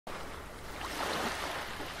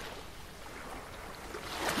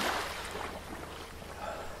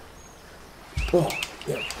Oh,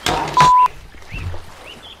 yeah.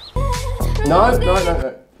 No.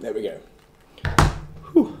 There we go.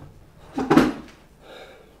 Whew.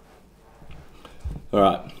 All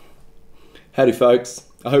right. Howdy, folks.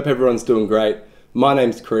 I hope everyone's doing great. My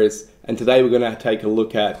name's Chris, and today we're going to take a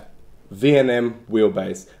look at VNM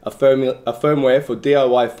Wheelbase, a firmware for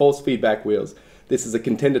DIY force feedback wheels. This is a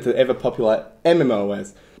contender to the ever popular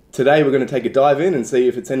MMOS. Today we're going to take a dive in and see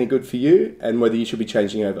if it's any good for you and whether you should be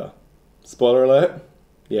changing over. Spoiler alert,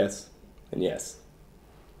 yes and yes.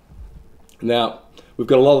 Now, we've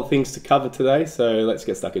got a lot of things to cover today, so let's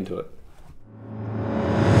get stuck into it.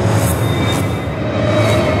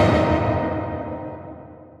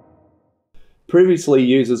 Previously,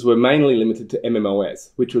 users were mainly limited to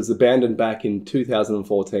MMOS, which was abandoned back in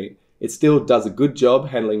 2014. It still does a good job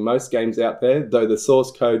handling most games out there, though the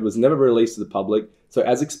source code was never released to the public, so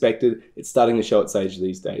as expected, it's starting to show its age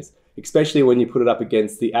these days, especially when you put it up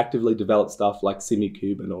against the actively developed stuff like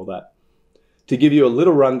SimuCube and all that. To give you a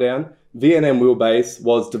little rundown, VNM Wheelbase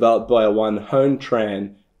was developed by one Hone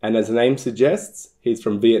Tran, and as the name suggests, he's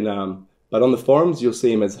from Vietnam, but on the forums you'll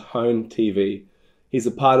see him as Hone TV. He's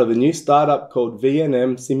a part of a new startup called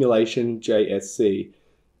VNM Simulation JSC,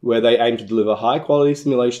 where they aim to deliver high-quality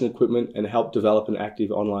simulation equipment and help develop an active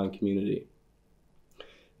online community.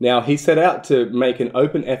 Now, he set out to make an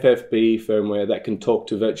open FFB firmware that can talk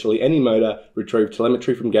to virtually any motor, retrieve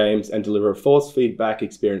telemetry from games, and deliver a force feedback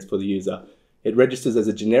experience for the user. It registers as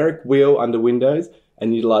a generic wheel under Windows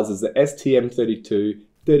and utilizes the STM32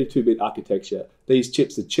 32-bit architecture. These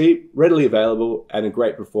chips are cheap, readily available, and are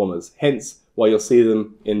great performers, hence why you'll see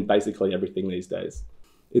them in basically everything these days.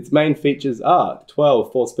 Its main features are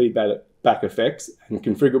 12 force feedback effects and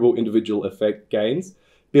configurable individual effect gains,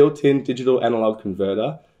 built-in digital analog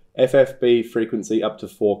converter, FFB frequency up to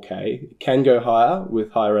 4K, it can go higher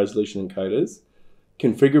with higher resolution encoders,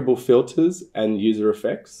 configurable filters and user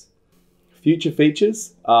effects. Future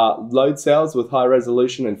features are load cells with high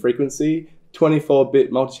resolution and frequency,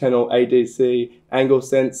 24-bit multi-channel ADC, angle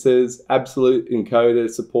sensors, absolute encoder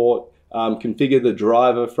support, configure the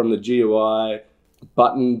driver from the GUI,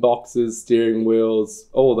 button boxes, steering wheels,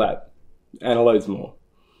 all that, and loads more.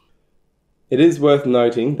 It is worth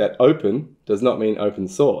noting that open does not mean open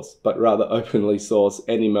source, but rather openly source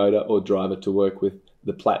any motor or driver to work with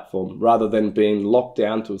the platform, rather than being locked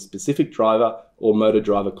down to a specific driver or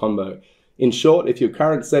motor-driver combo. In short, if your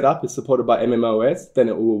current setup is supported by MMOS, then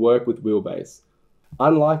it will work with Wheelbase.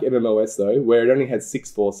 Unlike MMOS though, where it only has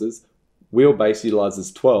 6 forces, Wheelbase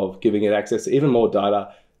utilizes 12, giving it access to even more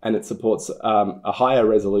data, and it supports a higher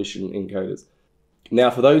resolution encoders. Now,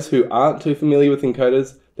 for those who aren't too familiar with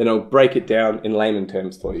encoders, then I'll break it down in layman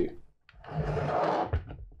terms for you.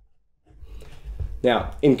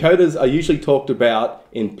 Now, encoders are usually talked about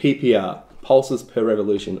in PPR, pulses per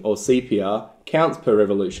revolution, or CPR, counts per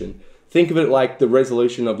revolution. Think of it like the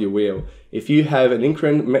resolution of your wheel. If you have an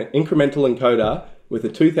incremental encoder with a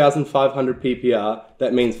 2500 PPR,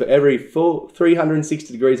 that means for every full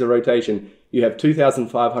 360 degrees of rotation, you have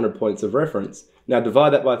 2,500 points of reference. Now divide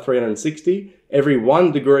that by 360, every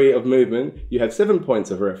 1 degree of movement, you have 7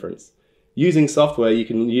 points of reference. Using software, you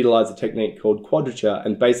can utilize a technique called quadrature,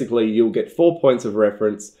 and basically you'll get 4 points of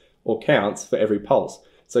reference or counts for every pulse.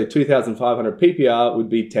 So 2,500 PPR would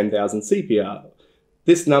be 10,000 CPR.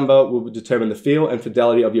 This number will determine the feel and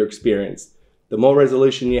fidelity of your experience. The more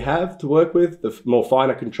resolution you have to work with, the more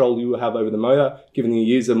finer control you will have over the motor, giving the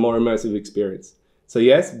user more immersive experience. So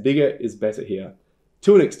yes, bigger is better here.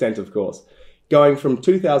 To an extent, of course. Going from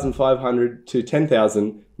 2,500 to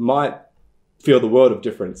 10,000 might feel the world of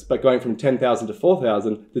difference, but going from 10,000 to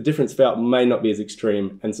 4,000, the difference felt may not be as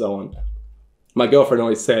extreme, and so on. My girlfriend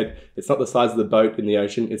always said, it's not the size of the boat in the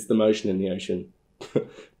ocean, it's the motion in the ocean.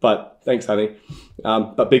 But thanks, honey.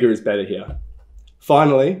 But bigger is better here.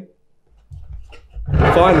 Finally,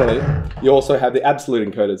 you also have the absolute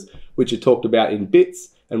encoders, which are talked about in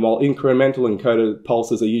bits, and while incremental encoder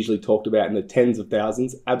pulses are usually talked about in the tens of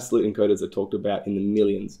thousands, absolute encoders are talked about in the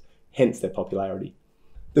millions, hence their popularity.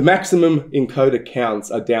 The maximum encoder counts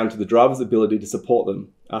are down to the driver's ability to support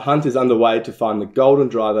them. A hunt is underway to find the golden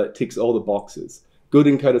driver that ticks all the boxes. Good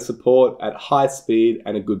encoder support at high speed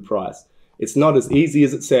and a good price. It's not as easy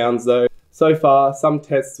as it sounds though. So far, some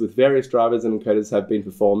tests with various drivers and encoders have been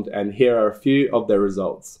performed, and here are a few of their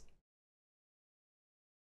results.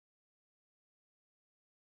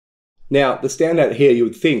 Now, the standout here you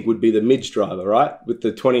would think would be the Midge driver, right? With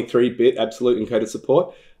the 23-bit absolute encoder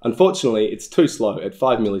support. Unfortunately, it's too slow at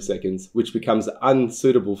 5 milliseconds, which becomes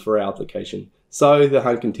unsuitable for our application. So the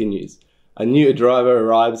hunt continues. A new driver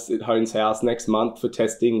arrives at Hone's house next month for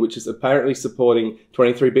testing, which is apparently supporting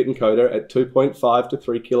 23-bit encoder at 2.5 to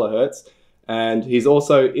 3 kHz and he's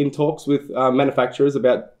also in talks with manufacturers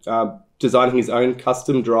about designing his own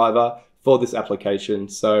custom driver for this application.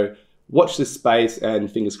 So watch this space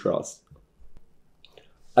and fingers crossed.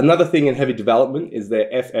 Another thing in heavy development is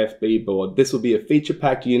their FFB board. This will be a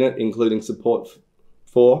feature-packed unit including support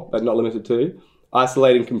for, but not limited to,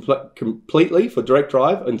 isolating completely for direct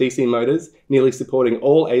drive and DC motors, nearly supporting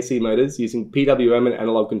all AC motors using PWM and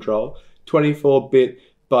analog control, 24-bit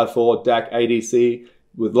by 4 DAC ADC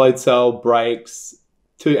with load cell, brakes,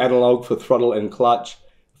 2 analog for throttle and clutch,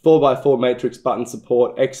 4x4 matrix button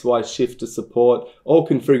support, XY shifter support, all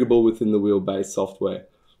configurable within the Wheelbase software.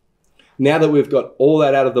 Now that we've got all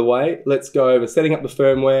that out of the way, let's go over setting up the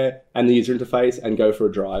firmware and the user interface and go for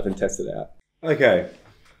a drive and test it out. Okay,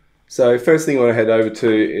 so first thing I want to head over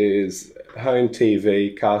to is Home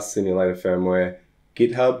TV Car Simulator Firmware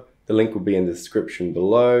GitHub. The link will be in the description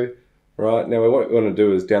below. Right, now what we want to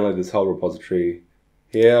do is download this whole repository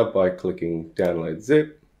here by clicking download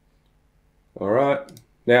zip. Alright,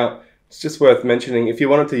 now it's just worth mentioning, if you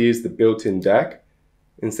wanted to use the built-in DAC,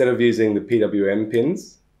 instead of using the PWM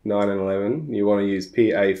pins 9 and 11, you want to use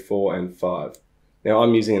PA 4 and 5. Now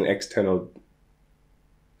I'm using an external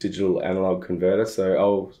digital analog converter, so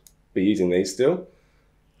I'll be using these still.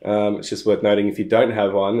 It's just worth noting, if you don't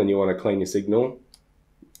have one and you want to clean your signal,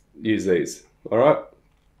 use these. Alright,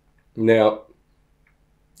 now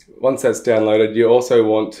once that's downloaded, you also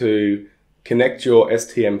want to connect your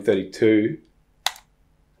STM32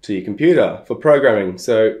 to your computer for programming.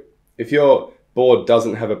 So if your board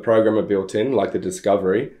doesn't have a programmer built in, like the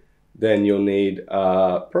Discovery, then you'll need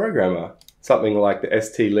a programmer, something like the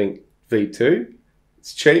ST-Link V2.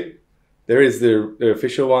 It's cheap. There is the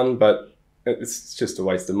official one, but it's just a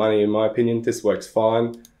waste of money in my opinion. This works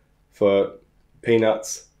fine for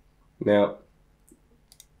peanuts. Now,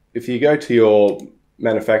 if you go to your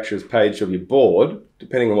manufacturer's page of your board,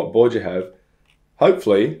 depending on what board you have,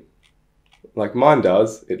 hopefully, like mine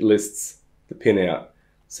does, it lists the pin out.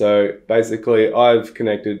 So basically I've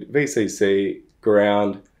connected VCC,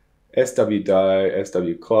 ground, SW diode,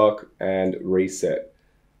 SW clock, and reset.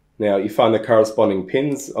 Now you find the corresponding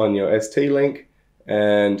pins on your ST-Link,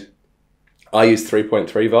 and I use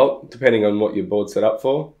 3.3 volt, depending on what your board's set up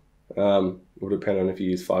for. Will depend on if you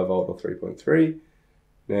use 5 volt or 3.3.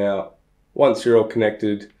 Now, once you're all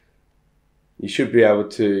connected, you should be able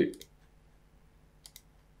to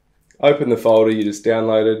open the folder you just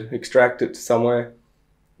downloaded, extract it to somewhere.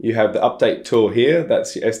 You have the update tool here,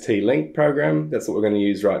 that's your ST-Link program. That's what we're going to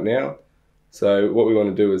use right now. So what we want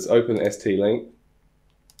to do is open the ST-Link.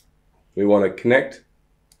 We want to connect.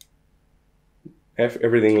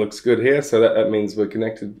 Everything looks good here, so that means we're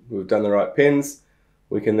connected, we've done the right pins.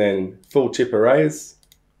 We can then full chip erase.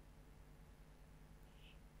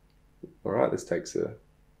 Alright, this takes a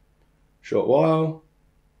short while.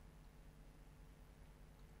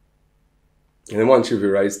 And then once you've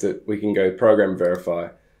erased it, we can go program verify.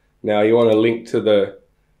 Now you want to link to the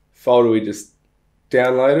folder we just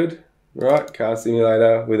downloaded, right? Car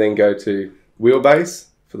Simulator. We then go to Wheelbase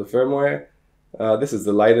for the firmware. This is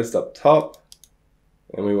the latest up top.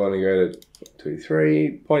 And we want to go to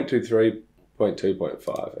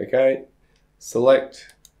 0.23.2.5, okay?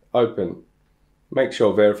 Select, open. Make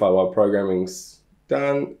sure verify while programming's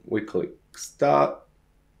done. We click start.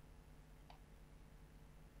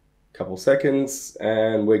 Couple seconds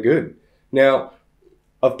and we're good. Now,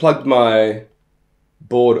 I've plugged my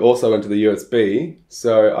board also into the USB,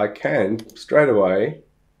 so I can straight away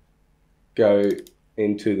go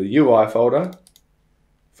into the UI folder,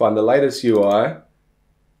 find the latest UI,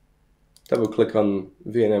 double click on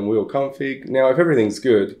VNM wheel config. Now, if everything's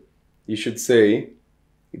good, you should see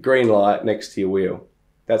the green light next to your wheel.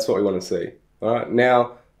 That's what we want to see. All right,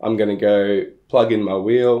 now I'm going to go plug in my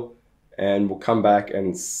wheel and we'll come back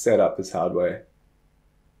and set up this hardware,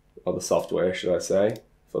 or the software, should I say,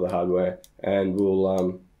 for the hardware, and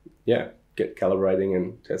we'll yeah, get calibrating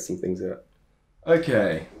and test some things out.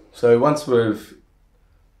 Okay, so once we've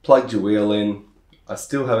plugged your wheel in, I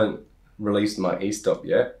still haven't released my e-stop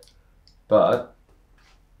yet, but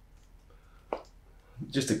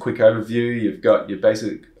just a quick overview. You've got your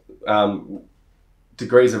basic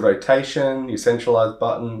degrees of rotation, your centralized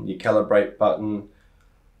button, your calibrate button,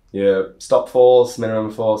 your stop force,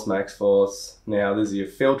 minimum force, max force. Now these are your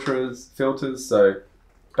filters. So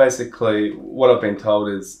basically what I've been told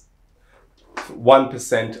is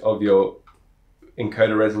 1% of your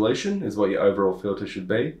encoder resolution is what your overall filter should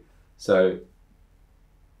be. So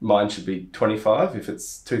mine should be 25 if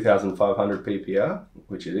it's 2500 PPR,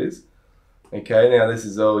 which it is. Okay, now this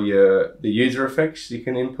is all the user effects you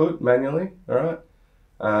can input manually, all right?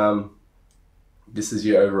 This is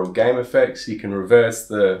your overall game effects. You can reverse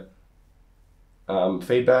the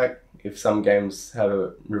feedback. If some games have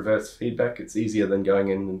a reverse feedback, it's easier than going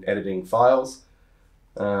in and editing files.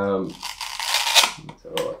 So,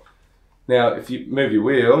 now, if you move your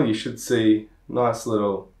wheel, you should see a nice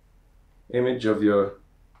little image of your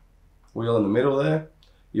wheel in the middle there.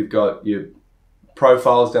 You've got your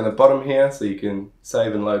profiles down the bottom here, so you can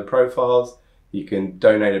save and load profiles. You can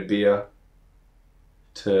donate a beer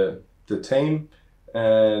to the team,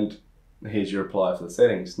 and here's your apply for the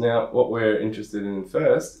settings. Now, what we're interested in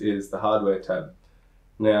first is the hardware tab.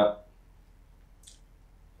 Now,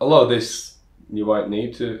 a lot of this you won't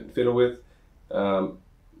need to fiddle with.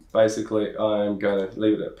 Basically, I'm going to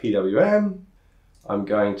leave it at PWM. I'm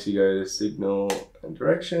going to go to signal and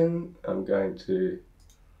direction. I'm going to,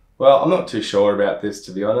 well, I'm not too sure about this,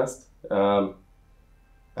 to be honest. I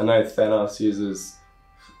know Thanos uses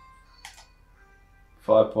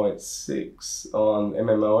 5.6 on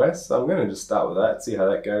MMOS, so I'm going to just start with that, see how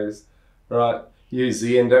that goes. Right, use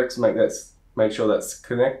the index, make sure that's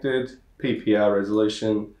connected. PPR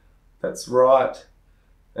resolution, that's right.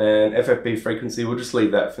 And FFB frequency, we'll just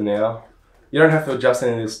leave that for now. You don't have to adjust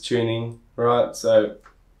any of this tuning, right? So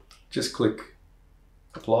just click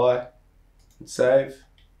apply and save.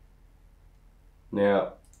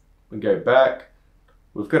 Now we go back.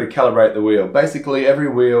 We've got to calibrate the wheel. Basically, every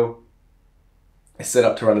wheel is set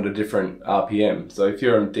up to run at a different RPM. So if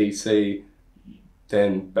you're on DC,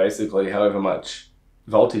 then basically however much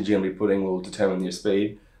voltage you're going to be putting will determine your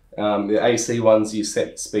speed. The AC ones, you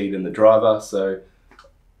set speed in the driver, so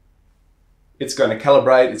it's going to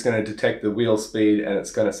calibrate, it's going to detect the wheel speed, and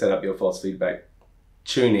it's going to set up your force feedback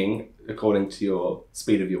tuning according to your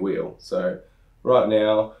speed of your wheel. So right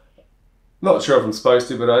now, not sure if I'm supposed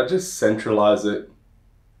to, but I just centralize it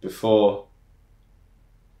before.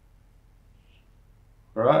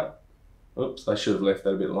 Alright, oops, I should have left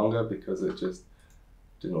that a bit longer because it just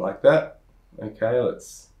didn't like that. Okay,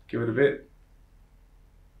 let's give it a bit.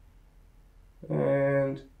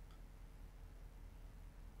 And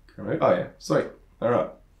oh yeah, sweet.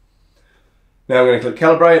 Alright. Now I'm going to click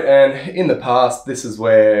calibrate, and in the past this is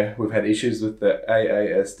where we've had issues with the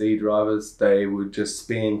AASD drivers. They would just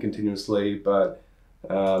spin continuously, but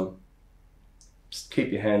just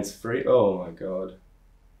keep your hands free. Oh my god.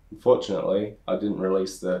 Unfortunately, I didn't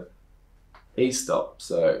release the e-stop,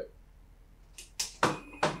 so there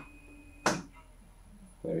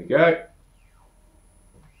we go.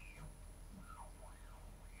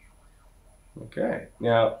 Okay,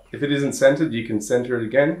 now if it isn't centered, you can center it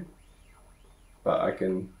again, but I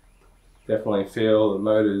can definitely feel the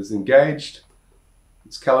motor's engaged.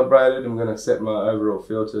 It's calibrated. I'm going to set my overall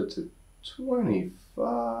filter to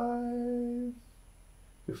 25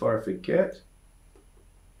 before I forget.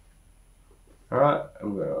 Alright,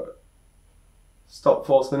 I'm going to stop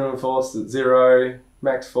force, minimum force at 0,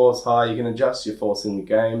 max force high. You can adjust your force in the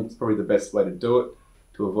game. It's probably the best way to do it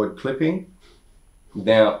to avoid clipping.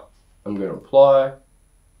 Now, I'm going to apply.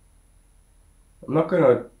 I'm not going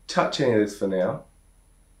to touch any of this for now,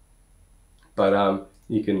 but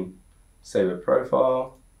you can save a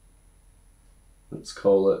profile. Let's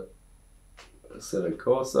call it Assetto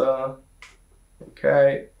Corsa.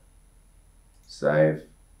 Okay, save.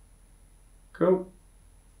 Cool.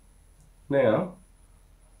 Now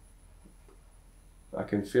I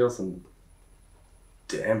can feel some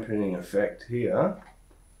dampening effect here.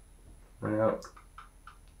 Now,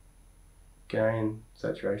 gain,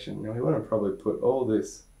 saturation. Now we want to probably put all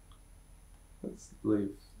this, let's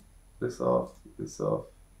leave this off, this off,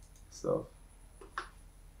 this off.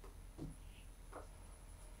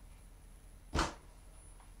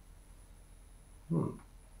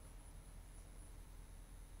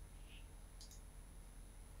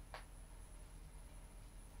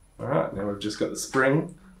 Alright, now we've just got the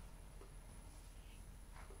spring.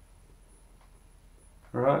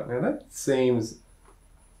 Alright, now that seems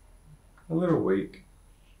a little weak,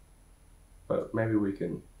 but maybe we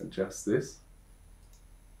can adjust this.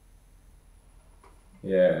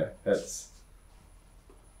 Yeah, that's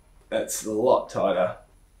a lot tighter.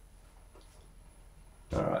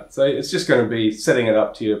 Alright, so it's just going to be setting it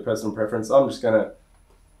up to your personal preference. I'm just going to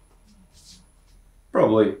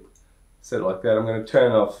probably set it like that. I'm going to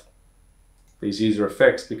turn off these user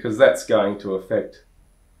effects because that's going to affect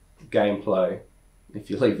gameplay if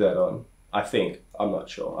you leave that on. I think. I'm not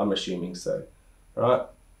sure. I'm assuming so. Right.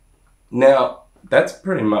 Now, that's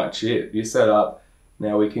pretty much it. You set up.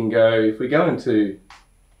 Now we can go, if we go into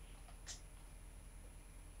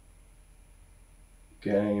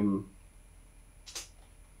game,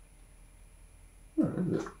 where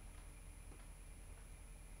is it?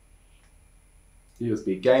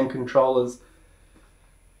 USB game controllers.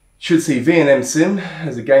 Should see VNM sim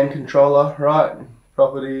as a game controller, right?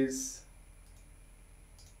 Properties.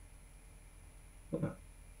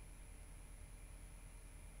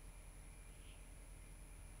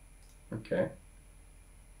 Okay.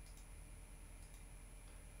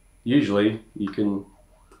 Usually you can,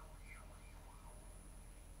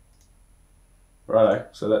 righto,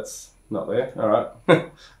 so that's not there, all right.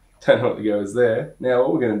 Don't know what the go is there. Now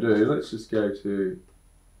what we're going to do, let's just go to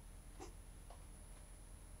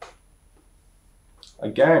a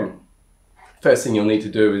game. First thing you'll need to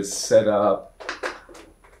do is set up,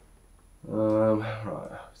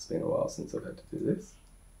 right, it's been a while since I've had to do this.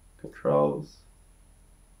 Controls.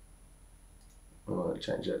 I'm going to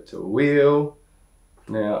change that to a wheel.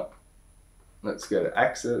 Now, let's go to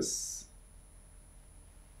axis,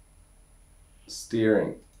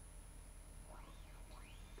 steering.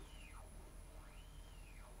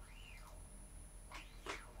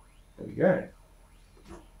 There we go.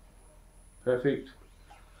 Perfect.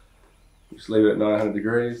 Just leave it at 900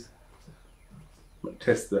 degrees.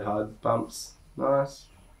 Test the hard bumps. Nice.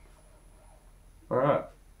 Alright.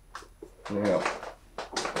 Now,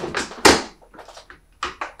 I'm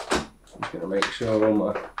just going to make sure all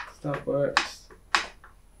my stuff works.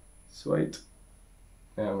 Sweet.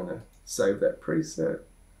 Now I'm going to save that preset.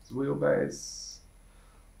 It's Wheelbase.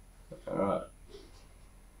 Alright.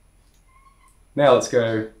 Now let's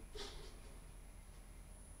go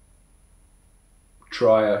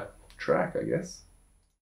try a track, I guess.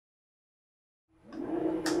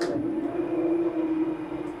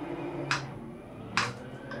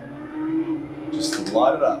 Just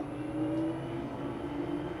light it up.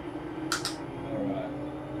 Alright.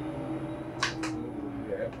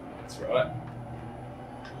 Yeah, that's right.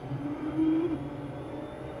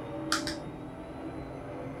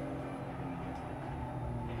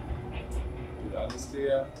 Good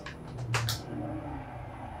understeer.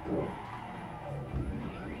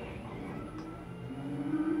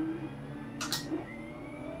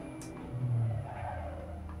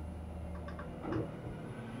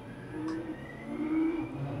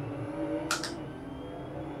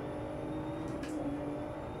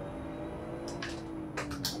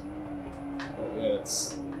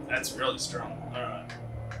 That's really strong. All right.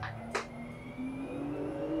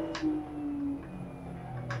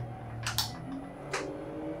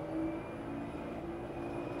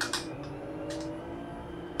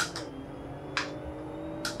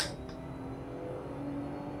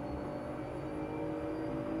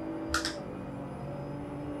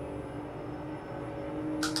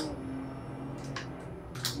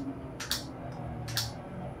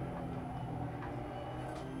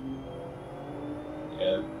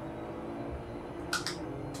 Yeah.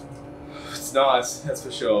 It's nice, that's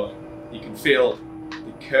for sure. You can feel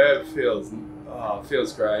the curve feels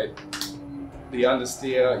great. The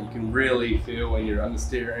understeer, you can really feel when you're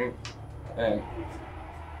understeering. And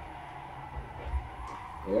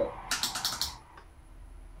yeah.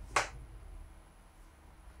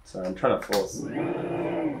 So I'm trying to force.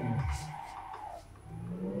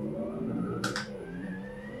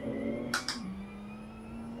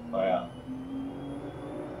 Wow.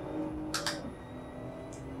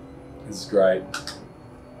 This is great.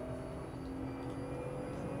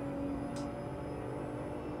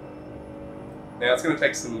 Now it's going to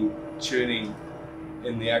take some tuning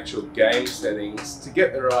in the actual game settings to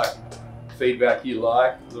get the right feedback you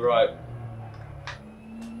like, the right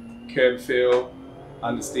curb feel,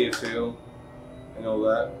 understeer feel, and all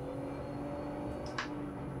that.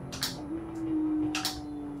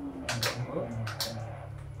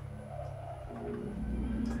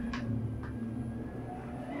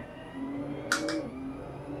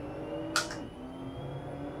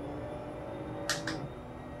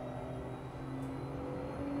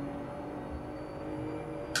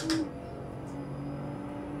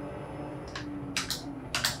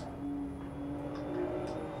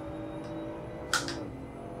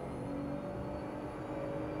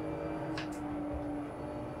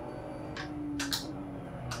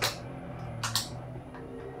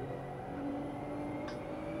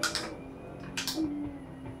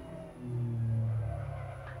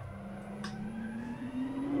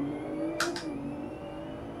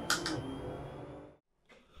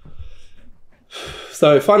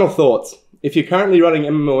 So final thoughts. If you're currently running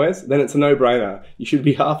MMOS, then it's a no-brainer. You should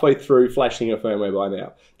be halfway through flashing your firmware by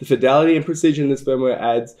now. The fidelity and precision this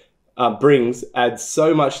firmware brings adds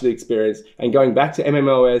so much to the experience, and going back to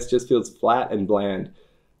MMOS just feels flat and bland.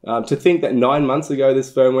 To think that 9 months ago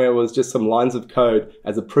this firmware was just some lines of code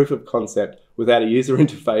as a proof of concept without a user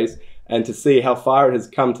interface, and to see how far it has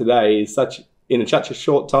come today is in such a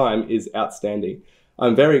short time is outstanding.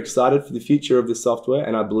 I'm very excited for the future of this software,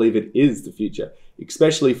 and I believe it is the future,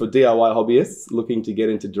 especially for DIY hobbyists looking to get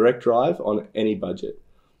into direct drive on any budget.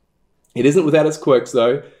 It isn't without its quirks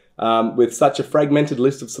though. With such a fragmented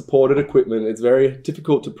list of supported equipment, it's very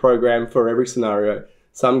difficult to program for every scenario.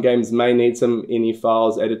 Some games may need some INI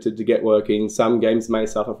files edited to get working. Some games may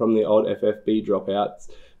suffer from the odd FFB dropouts,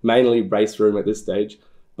 mainly race room at this stage.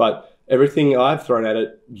 But everything I've thrown at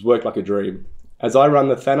it has worked like a dream. As I run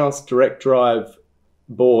the Thanos direct drive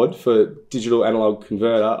board for digital analog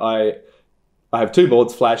converter, I have two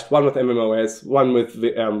boards flashed, one with MMOS, one with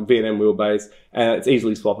VNM Wheelbase, and it's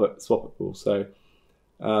easily swappable. So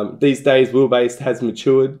these days Wheelbase has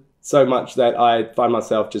matured so much that I find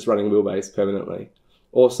myself just running Wheelbase permanently.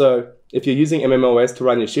 Also, if you're using MMOS to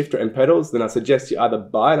run your shifter and pedals, then I suggest you either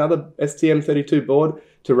buy another STM32 board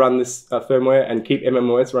to run this firmware and keep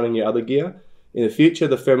MMOS running your other gear. In the future,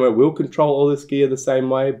 the firmware will control all this gear the same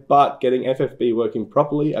way, but getting FFB working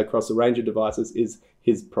properly across a range of devices is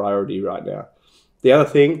his priority right now. The other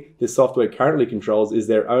thing this software currently controls is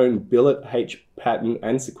their own billet H pattern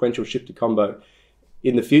and sequential shifter combo.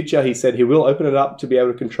 In the future, he said he will open it up to be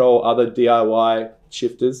able to control other DIY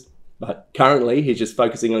shifters, but currently he's just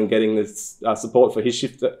focusing on getting this support for his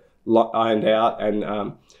shifter ironed out. And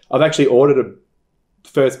I've actually ordered a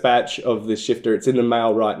first batch of this shifter. It's in the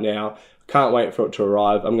mail right now. Can't wait for it to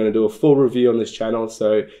arrive. I'm going to do a full review on this channel,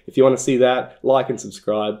 so if you want to see that, like and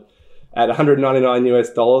subscribe. At $199 US,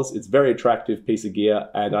 it's a very attractive piece of gear,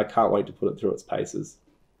 and I can't wait to put it through its paces.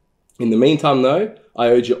 In the meantime though, I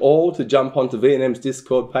urge you all to jump onto VNM's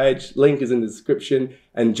Discord page, link is in the description,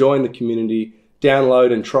 and join the community.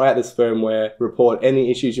 Download and try out this firmware, report any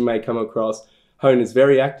issues you may come across. Hone is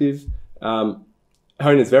very active. Hone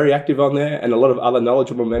is very active on there, and a lot of other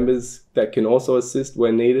knowledgeable members that can also assist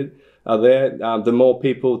where needed are there. The more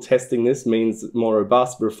people testing this means more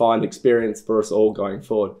robust, refined experience for us all going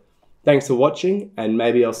forward. Thanks for watching, and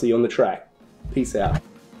maybe I'll see you on the track. Peace out.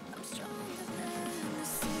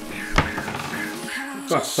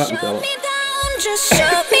 Button fella.